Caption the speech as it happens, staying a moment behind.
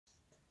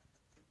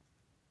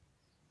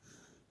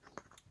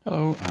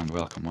Hello and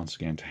welcome once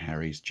again to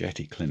Harry's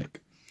Jeti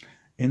Clinic.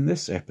 In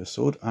this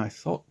episode I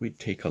thought we'd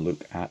take a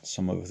look at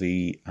some of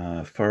the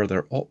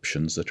further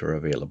options that are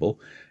available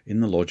in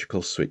the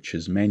logical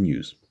switches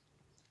menus.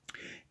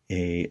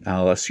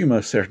 I'll assume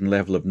a certain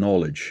level of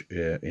knowledge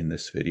in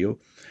this video.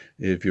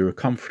 If you're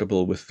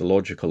comfortable with the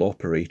logical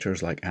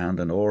operators like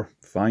and or,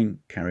 fine,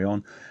 carry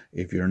on.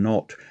 If you're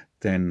not,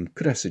 then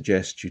could I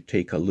suggest you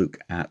take a look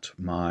at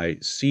my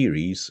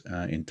series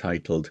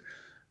entitled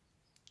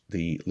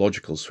The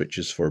Logical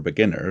Switches for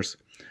Beginners,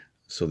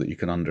 so that you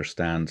can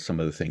understand some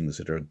of the things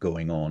that are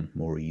going on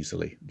more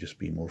easily, just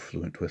be more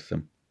fluent with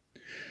them.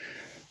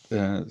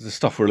 The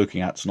stuff we're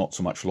looking at is not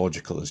so much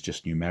logical as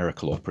just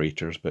numerical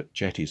operators, but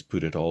Jeti's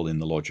put it all in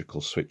the logical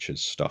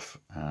switches stuff,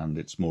 and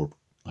it's more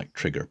like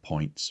trigger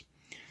points.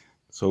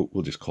 So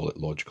we'll just call it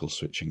logical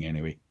switching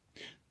anyway.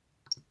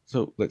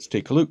 So let's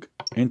take a look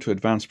into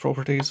advanced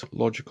properties,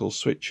 logical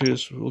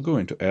switches. We'll go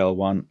into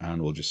L1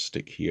 and we'll just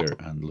stick here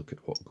and look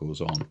at what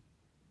goes on.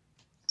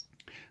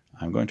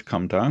 I'm going to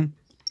come down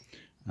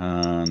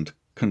and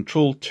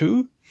Control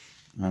 2.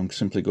 I'm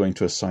simply going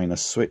to assign a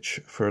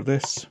switch for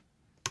this.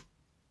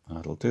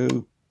 That'll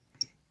do.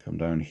 Come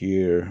down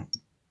here,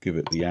 give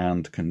it the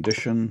AND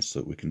condition so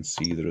that we can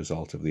see the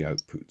result of the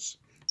outputs.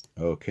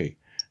 Okay,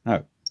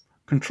 now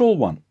Control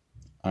 1.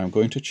 I'm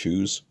going to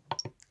choose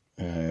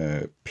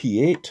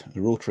P8,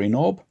 the rotary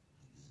knob.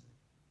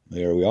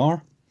 There we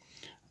are.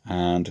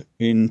 And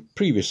in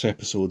previous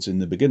episodes in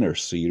the beginner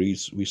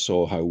series, we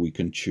saw how we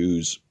can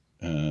choose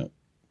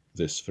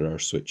this for our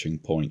switching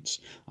points.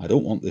 I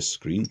don't want this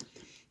screen.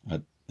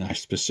 I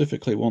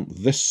specifically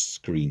want this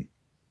screen,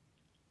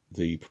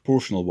 the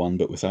proportional one,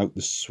 but without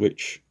the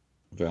switch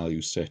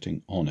value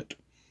setting on it.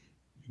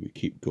 We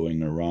keep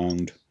going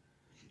around.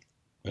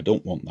 I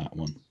don't want that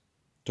one.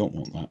 Don't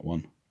want that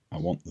one. I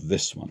want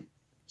this one.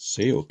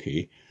 Say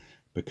OK,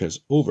 because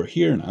over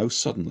here now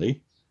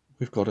suddenly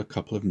we've got a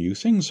couple of new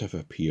things have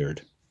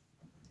appeared.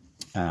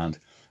 And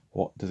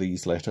what do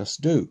these let us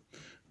do?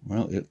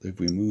 Well, if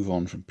we move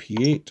on from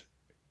P8,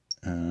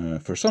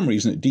 for some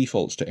reason it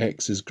defaults to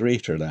X is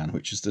greater than,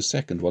 which is the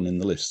second one in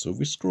the list. So if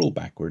we scroll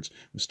backwards,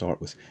 we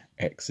start with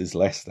X is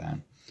less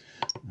than.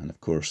 And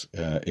of course,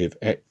 if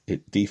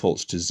it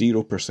defaults to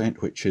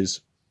 0%, which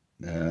is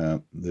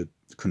the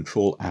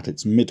control at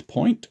its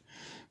midpoint.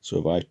 So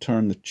if I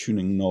turn the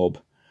tuning knob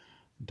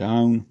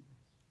down,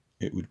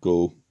 it would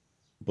go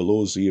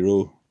below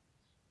 0,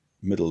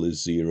 middle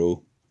is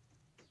 0,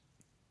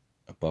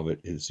 above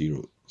it is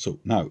 0. So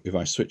now if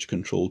I switch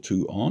Control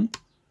 2 on,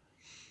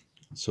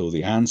 so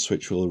the AND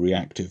switch will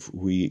react if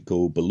we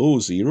go below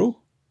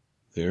 0.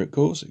 There it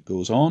goes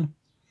on,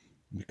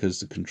 because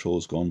the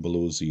control's gone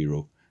below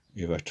 0.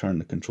 If I turn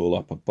the control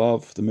up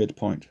above the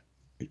midpoint,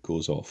 it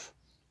goes off.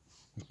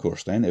 Of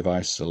course then, if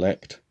I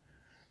select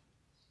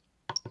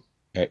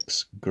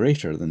X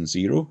greater than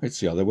 0, it's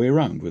the other way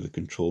around. With the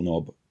control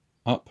knob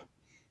up,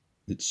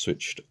 it's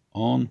switched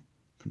on,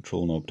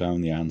 control knob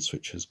down, the AND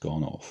switch has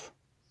gone off.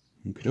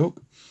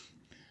 Okey-doke.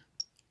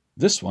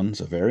 This one's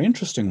a very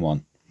interesting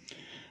one,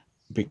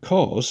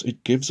 because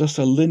it gives us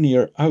a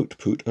linear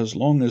output as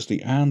long as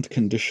the AND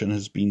condition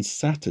has been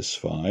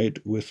satisfied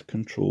with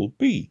Control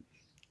B,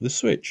 the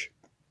switch.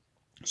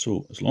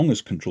 So as long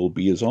as Control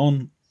B is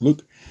on,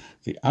 look,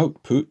 the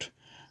output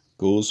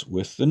goes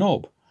with the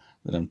knob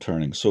that I'm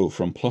turning. So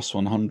from plus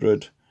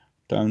 100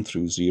 down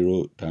through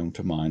 0 down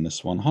to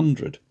minus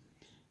 100.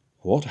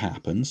 What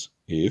happens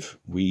if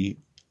we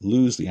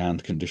lose the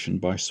AND condition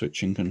by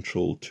switching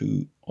Control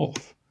 2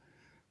 off?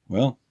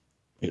 Well,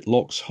 it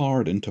locks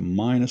hard into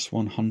minus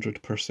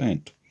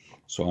 100%.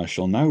 So I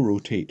shall now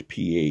rotate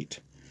P8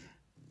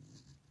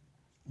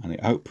 and the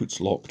output's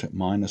locked at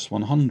minus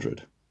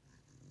 100.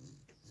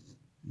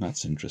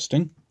 That's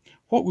interesting.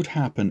 What would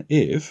happen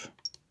if,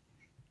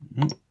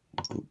 we'll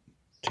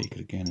take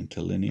it again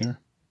into linear,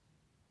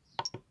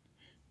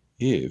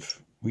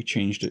 if we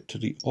changed it to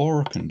the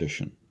OR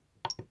condition?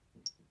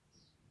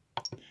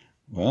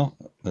 Well,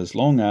 as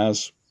long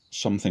as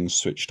something's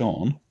switched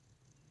on,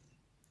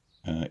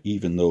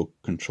 even though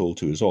Control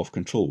 2 is off,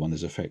 Control 1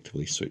 is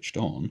effectively switched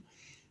on,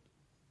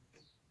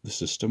 the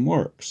system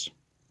works.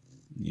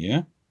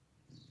 Yeah?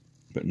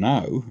 But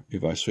now,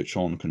 if I switch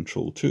on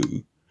Control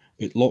 2,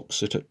 it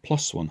locks it at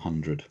plus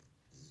 100.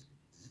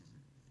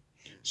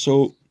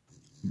 So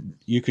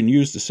you can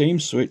use the same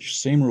switch,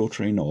 same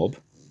rotary knob,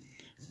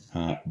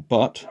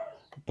 but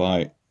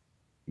by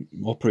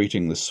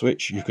operating the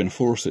switch, you can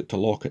force it to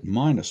lock at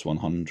minus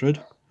 100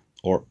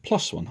 or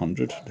plus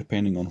 100,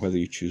 depending on whether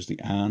you choose the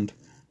AND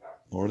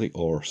or the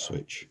OR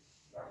switch.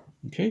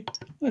 Okay,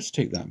 let's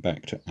take that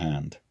back to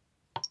AND.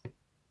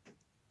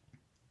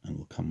 And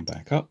we'll come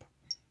back up.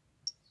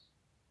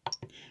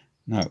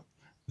 Now,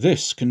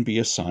 this can be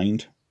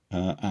assigned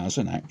as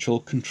an actual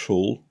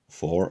control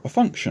for a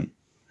function.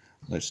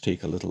 Let's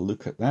take a little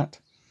look at that.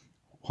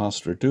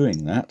 Whilst we're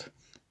doing that,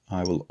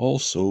 I will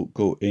also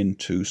go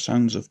into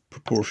Sounds of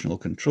Proportional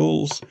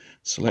Controls,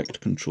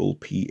 select Control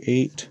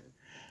P8,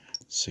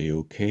 say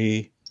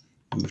OK,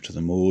 move to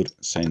the mode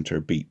Center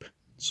Beep.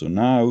 So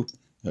now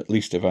at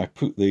least if I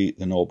put the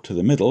knob to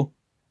the middle,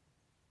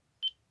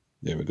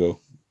 there we go,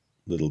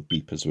 little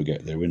beep as we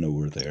get there, we know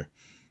we're there.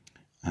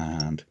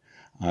 And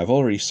I've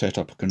already set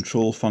up a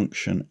control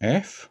function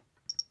f.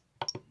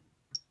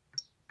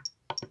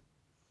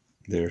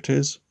 There it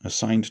is,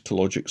 assigned to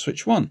logic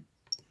switch 1.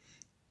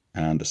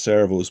 And a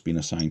servo's been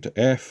assigned to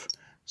F.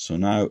 So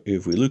now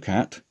if we look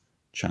at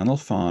channel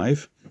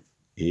 5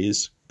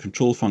 is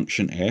control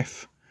function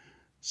F,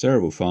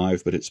 servo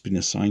 5, but it's been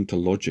assigned to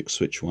logic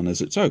switch 1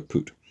 as its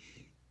output.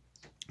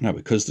 Now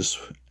because the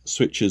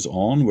switch is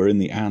on, we're in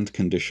the AND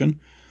condition.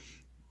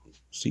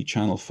 See,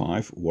 channel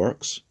 5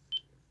 works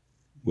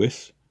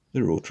with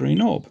the rotary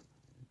knob.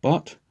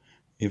 But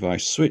if I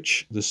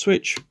switch the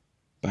switch,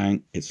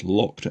 bang, it's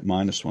locked at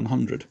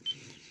 -100.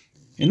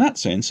 In that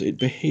sense, it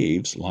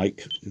behaves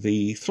like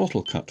the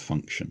throttle cut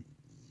function.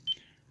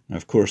 Now,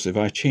 of course, if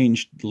I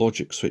changed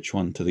logic switch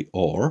 1 to the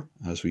OR,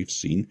 as we've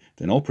seen,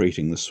 then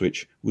operating the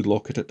switch would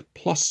lock it at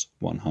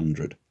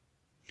 +100.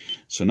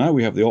 So now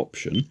we have the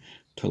option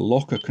to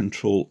lock a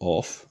control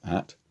off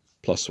at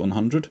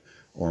 +100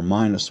 or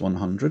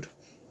 -100,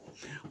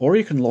 or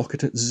you can lock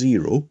it at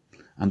 0,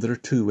 and there are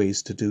two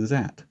ways to do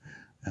that.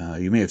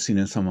 You may have seen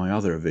in some of my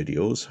other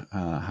videos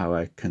how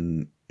I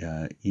can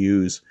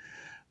use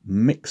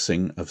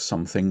mixing of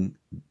something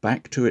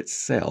back to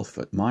itself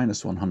at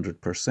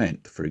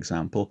 -100%, for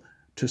example,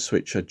 to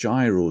switch a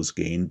gyro's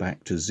gain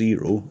back to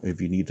 0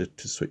 if you needed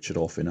to switch it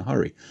off in a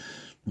hurry.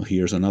 Well,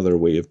 here's another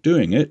way of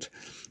doing it.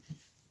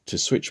 To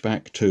switch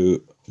back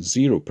to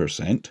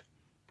 0%,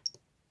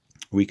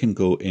 we can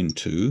go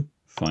into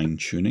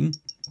fine-tuning,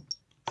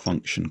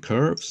 function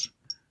curves,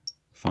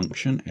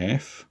 function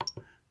f,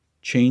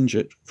 change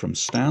it from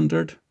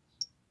standard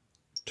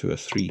to a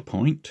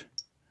 3-point,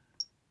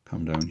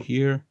 come down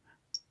here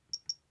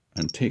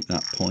and take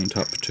that point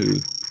up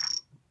to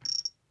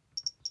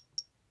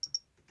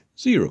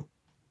 0.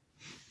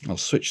 I'll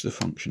switch the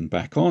function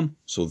back on.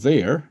 So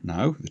there,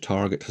 now the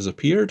target has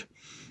appeared.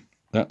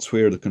 That's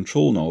where the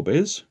control knob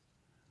is.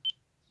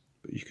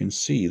 But you can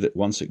see that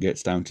once it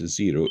gets down to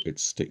 0, it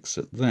sticks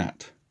at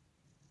that.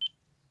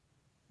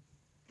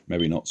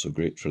 Maybe not so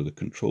great for the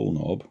control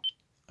knob.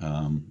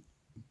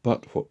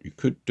 But what you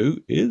could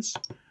do is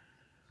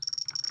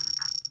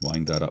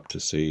wind that up to,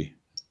 say,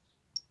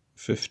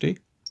 50.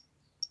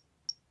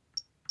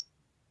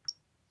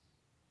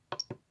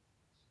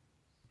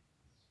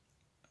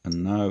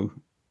 And now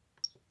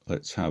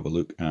let's have a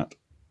look at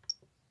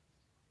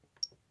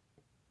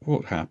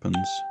what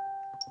happens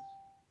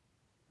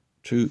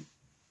to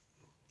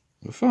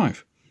the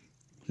 5.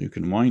 You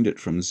can wind it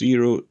from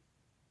 0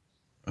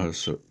 up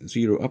to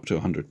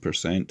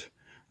 100%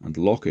 and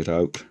lock it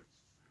out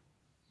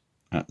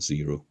at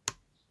 0.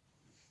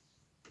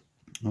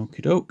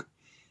 Okie doke.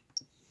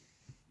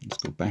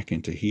 Let's go back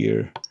into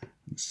here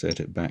and set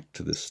it back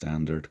to the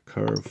standard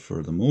curve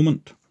for the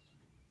moment.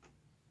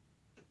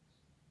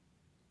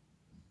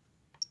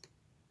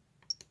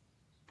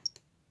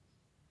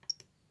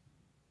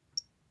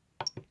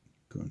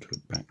 Go into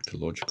it back to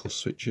logical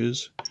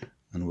switches,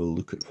 and we'll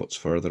look at what's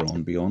further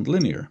on beyond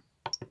linear.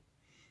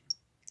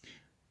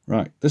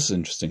 Right, this is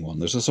an interesting one.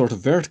 There's a sort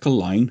of vertical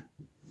line,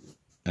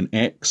 an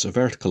X, a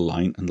vertical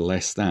line, and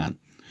less than.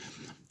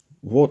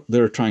 What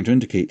they're trying to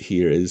indicate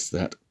here is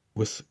that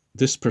with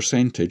this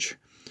percentage,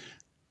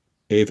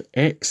 if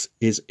X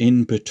is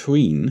in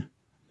between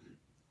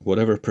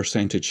whatever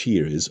percentage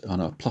here is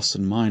on a plus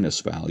and minus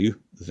value,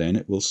 then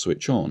it will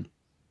switch on.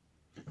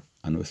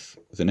 And with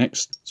the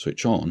next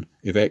switch on,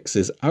 if X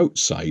is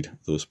outside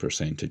those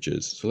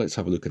percentages. So let's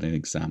have a look at an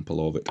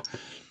example of it.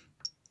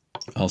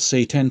 I'll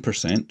say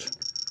 10%.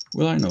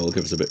 Well, I know it'll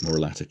give us a bit more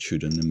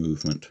latitude in the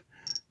movement.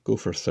 Go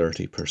for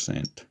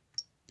 30%.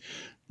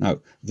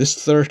 Now, this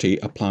 30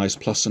 applies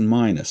plus and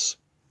minus.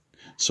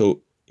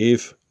 So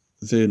if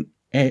the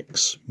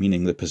X,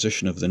 meaning the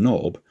position of the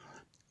knob,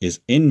 is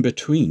in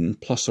between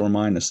plus or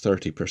minus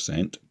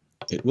 30%,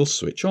 it will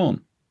switch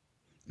on.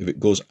 If it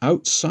goes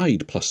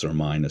outside plus or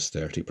minus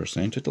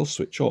 30%, it'll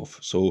switch off.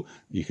 So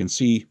you can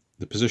see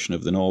the position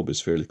of the knob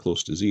is fairly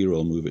close to 0.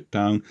 I'll move it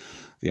down.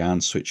 The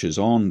AND switch is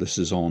on. This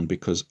is on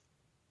because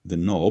the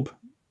knob,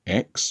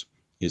 X,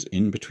 is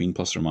in between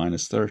plus or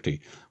minus 30.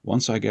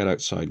 Once I get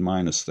outside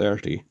minus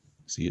 30,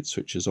 see, it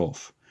switches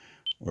off.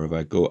 Or if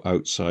I go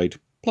outside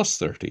plus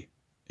 30,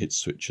 it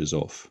switches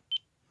off.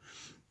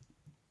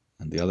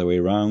 And the other way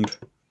around,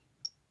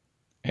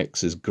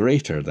 X is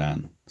greater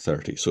than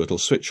 30. So it'll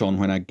switch on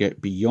when I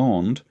get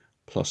beyond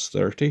plus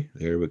 30.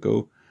 There we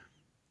go.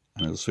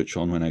 And it'll switch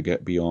on when I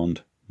get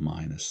beyond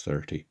minus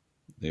 30.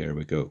 There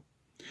we go.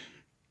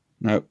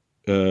 Now,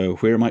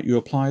 where might you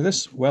apply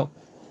this? Well,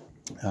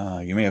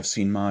 you may have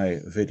seen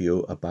my video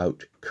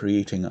about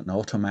creating an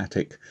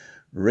automatic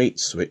rate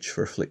switch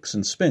for flicks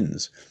and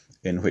spins,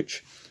 in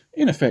which,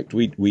 in effect,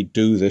 we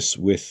do this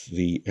with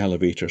the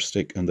elevator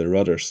stick and the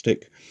rudder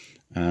stick,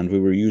 and we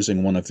were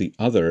using one of the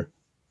other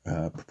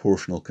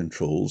proportional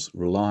controls,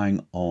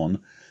 relying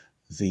on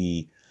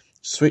the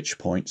switch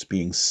points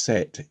being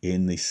set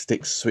in the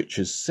Stick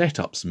Switches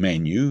Setups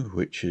menu,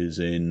 which is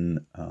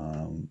in,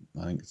 I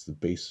think it's the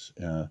base,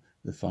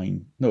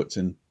 it's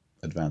in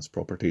Advanced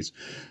Properties,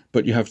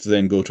 but you have to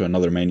then go to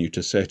another menu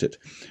to set it.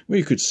 Well,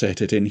 you could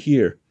set it in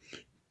here.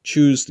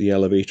 Choose the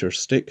elevator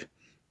stick,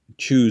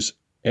 choose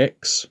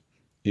X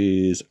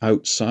is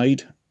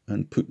outside,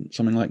 and put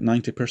something like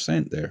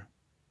 90% there.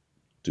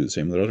 Do the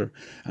same with the other.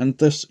 And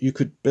this, you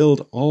could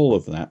build all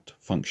of that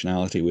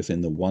functionality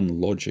within the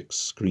one logic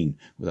screen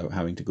without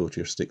having to go to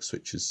your Stick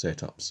Switches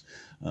setups,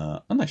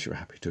 unless you're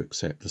happy to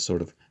accept the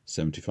sort of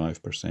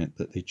 75%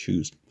 that they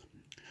choose.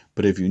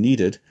 But if you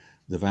needed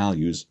the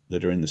values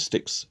that are in the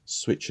Stick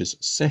Switches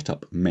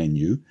setup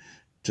menu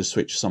to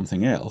switch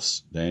something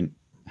else, then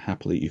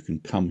happily you can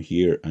come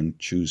here and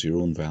choose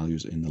your own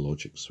values in the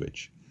logic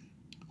switch.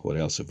 What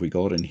else have we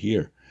got in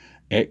here?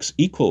 X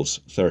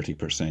equals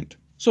 30%.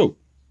 So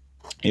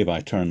if I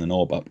turn the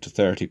knob up to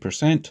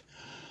 30%,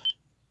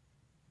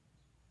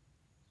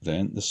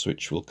 then the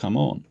switch will come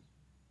on.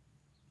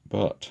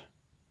 But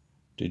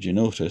did you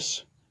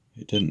notice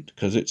it didn't?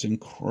 Because it's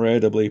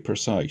incredibly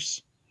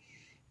precise.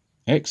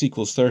 X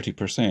equals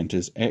 30%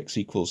 is X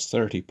equals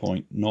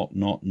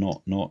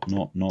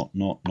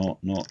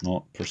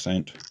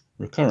 30.0000000%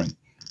 recurring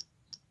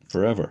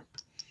forever.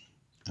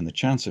 And the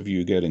chance of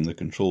you getting the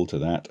control to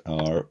that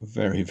are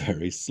very,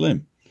 very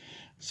slim.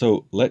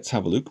 So let's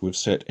have a look. We've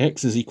set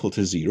X is equal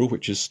to 0,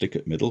 which is stick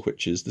at middle,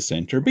 which is the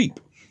center beep.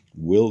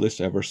 Will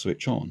this ever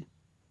switch on?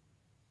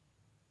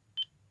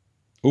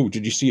 Oh,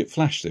 did you see it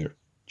flash there?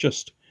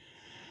 Just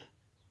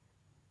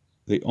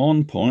the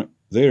on point.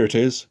 There it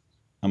is.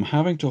 I'm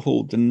having to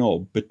hold the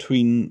knob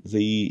between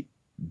the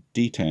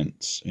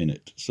detents in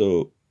it.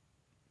 So,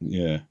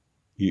 yeah,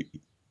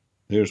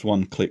 there's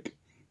one click.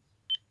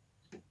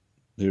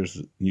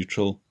 There's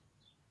neutral.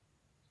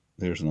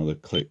 There's another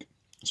click.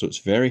 So it's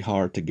very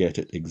hard to get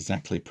it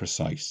exactly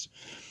precise.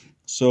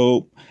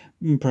 So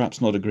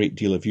perhaps not a great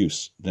deal of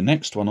use. The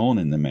next one on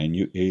in the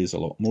menu is a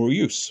lot more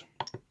use.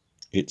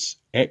 It's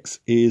X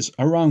is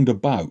around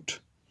about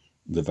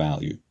the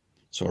value.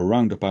 So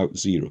around about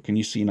 0. Can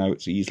you see now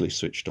it's easily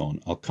switched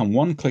on? I'll come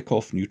one click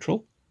off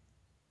neutral.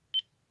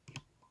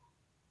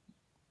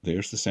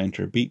 There's the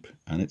center beep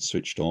and it's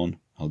switched on.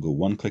 I'll go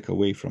one click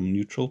away from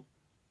neutral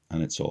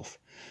and it's off.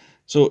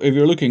 So if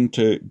you're looking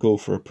to go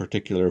for a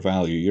particular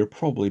value, you're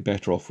probably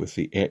better off with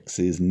the X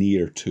is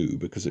near to,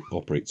 because it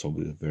operates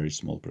with a very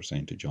small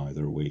percentage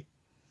either way.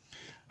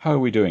 How are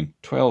we doing?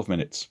 12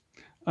 minutes.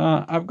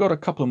 I've got a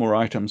couple of more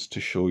items to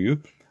show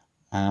you,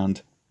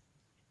 and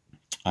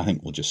I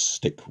think we'll just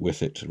stick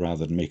with it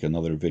rather than make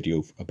another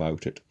video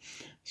about it.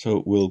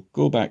 So we'll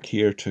go back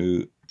here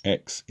to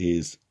X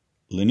is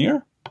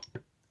linear.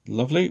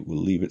 Lovely. We'll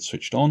leave it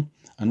switched on,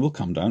 and we'll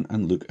come down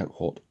and look at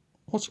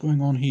what's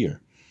going on here.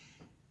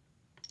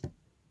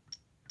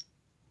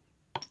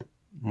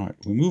 Right,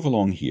 we move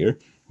along here.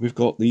 We've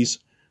got these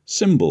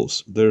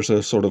symbols. There's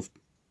a sort of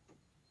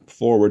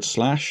forward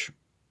slash,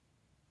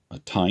 a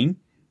time,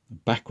 a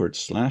backward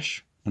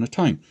slash, and a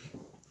time.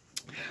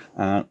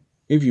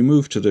 If you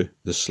move to the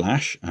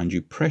slash and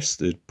you press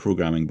the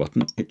programming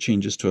button, it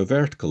changes to a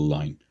vertical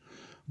line.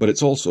 But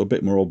it's also a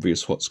bit more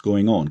obvious what's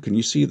going on. Can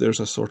you see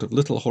there's a sort of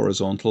little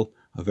horizontal,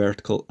 a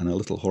vertical, and a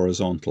little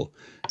horizontal?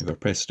 If I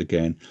press it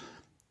again,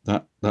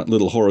 that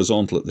little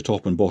horizontal at the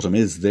top and bottom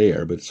is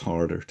there, but it's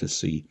harder to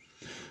see.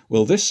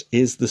 Well, this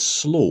is the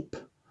slope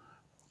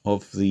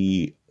of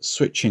the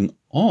switching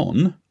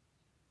on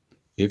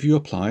if you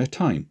apply a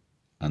time.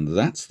 And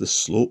that's the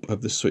slope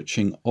of the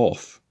switching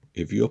off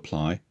if you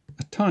apply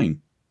a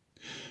time.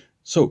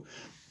 So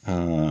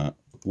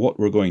what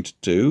we're going to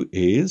do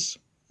is,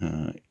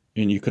 and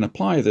you can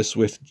apply this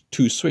with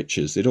two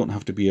switches. They don't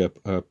have to be a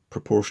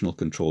proportional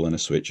control in a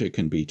switch. It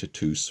can be to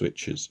two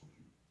switches.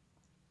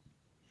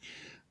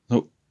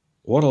 So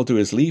what I'll do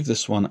is leave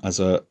this one as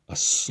a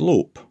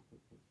slope.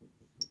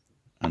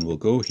 And we'll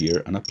go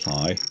here and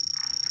apply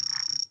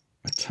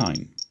a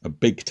time, a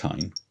big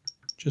time,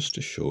 just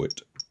to show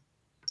it.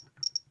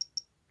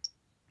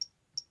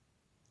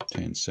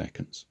 10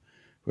 seconds.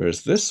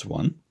 Whereas this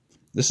one,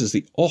 this is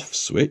the off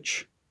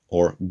switch,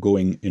 or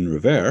going in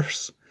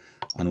reverse,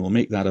 and we'll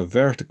make that a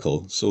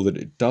vertical so that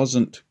it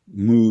doesn't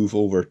move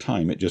over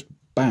time, it just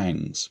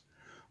bangs.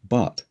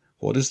 But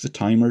what does the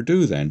timer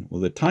do then?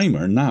 Well, the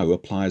timer now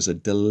applies a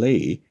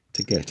delay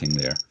to getting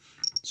there.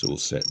 So we'll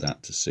set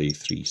that to say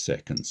 3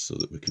 seconds so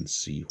that we can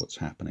see what's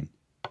happening.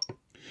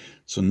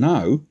 So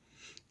now,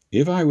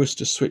 if I was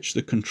to switch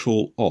the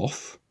control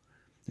off,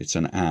 it's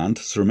an AND,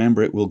 so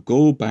remember it will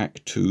go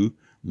back to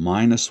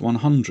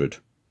 -100.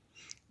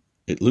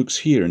 It looks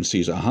here and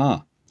sees,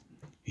 aha,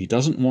 he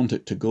doesn't want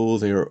it to go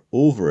there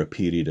over a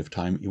period of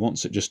time, he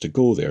wants it just to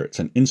go there. It's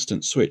an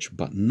instant switch,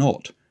 but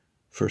not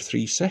for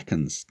 3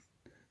 seconds.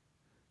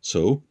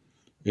 So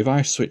if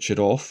I switch it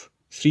off,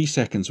 3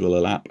 seconds will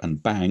elapse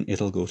and bang,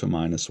 it'll go to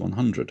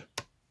 -100.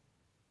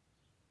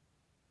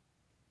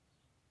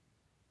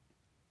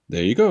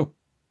 There you go.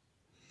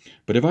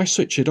 But if I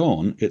switch it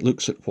on, it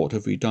looks at what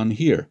have we done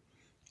here.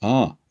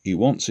 Ah, he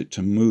wants it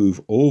to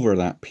move over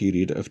that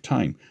period of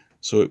time.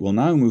 So it will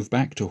now move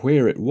back to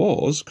where it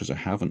was, because I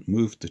haven't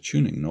moved the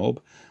tuning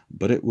knob,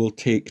 but it will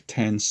take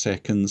 10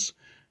 seconds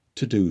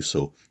to do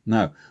so.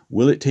 Now,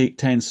 will it take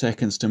 10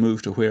 seconds to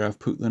move to where I've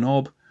put the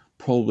knob?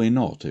 Probably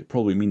not. It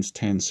probably means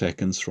 10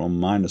 seconds from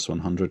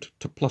 -100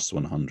 to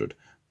 +100.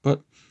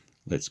 But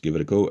let's give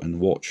it a go and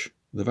watch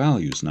the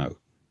values now.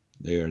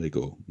 There they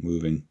go,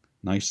 moving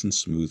nice and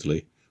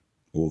smoothly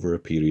over a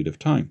period of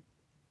time.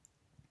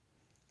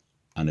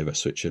 And if I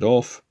switch it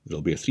off,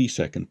 there'll be a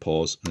 3-second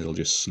pause and it'll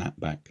just snap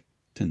back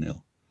to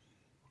nil.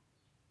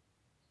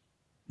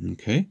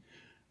 Okay,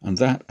 and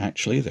that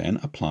actually then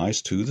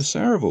applies to the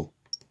servo.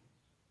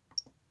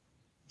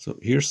 So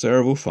here's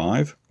servo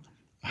 5.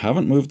 I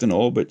haven't moved the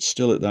knob, it's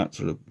still at that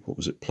sort of, what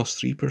was it,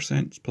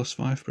 +3%,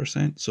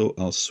 +5%. So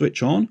I'll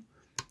switch on,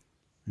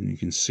 and you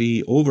can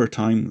see over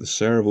time the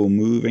servo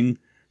moving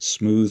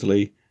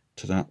smoothly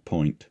to that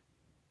point.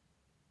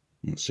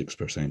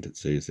 6% it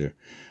says there.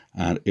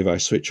 And if I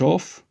switch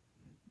off,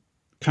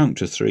 count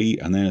to 3,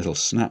 and then it'll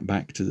snap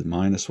back to the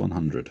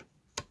 -100.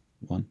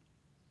 1,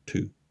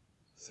 2,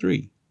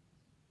 3.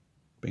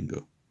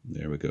 Bingo.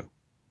 There we go.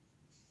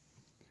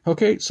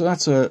 Okay, so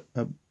that's a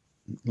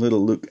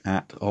little look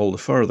at all the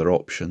further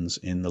options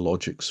in the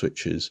logic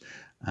switches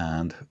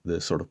and the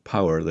sort of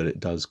power that it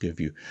does give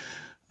you.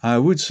 I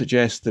would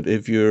suggest that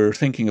if you're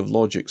thinking of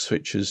logic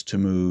switches to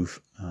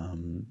move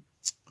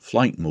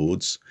flight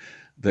modes,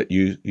 that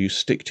you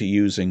stick to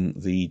using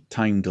the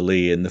time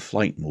delay in the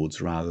flight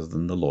modes rather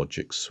than the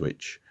logic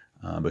switch,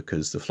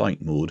 because the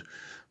flight mode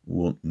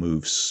won't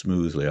move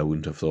smoothly. I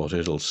wouldn't have thought.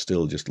 It'll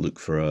still just look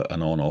for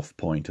an on-off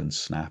point and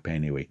snap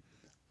anyway.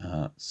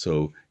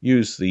 So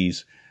use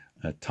these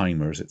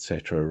timers,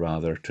 etc.,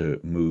 rather to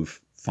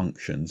move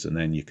functions, and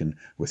then you can,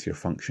 with your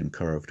function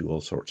curve, do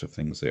all sorts of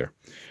things there.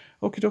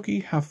 Okie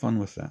dokie, have fun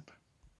with that.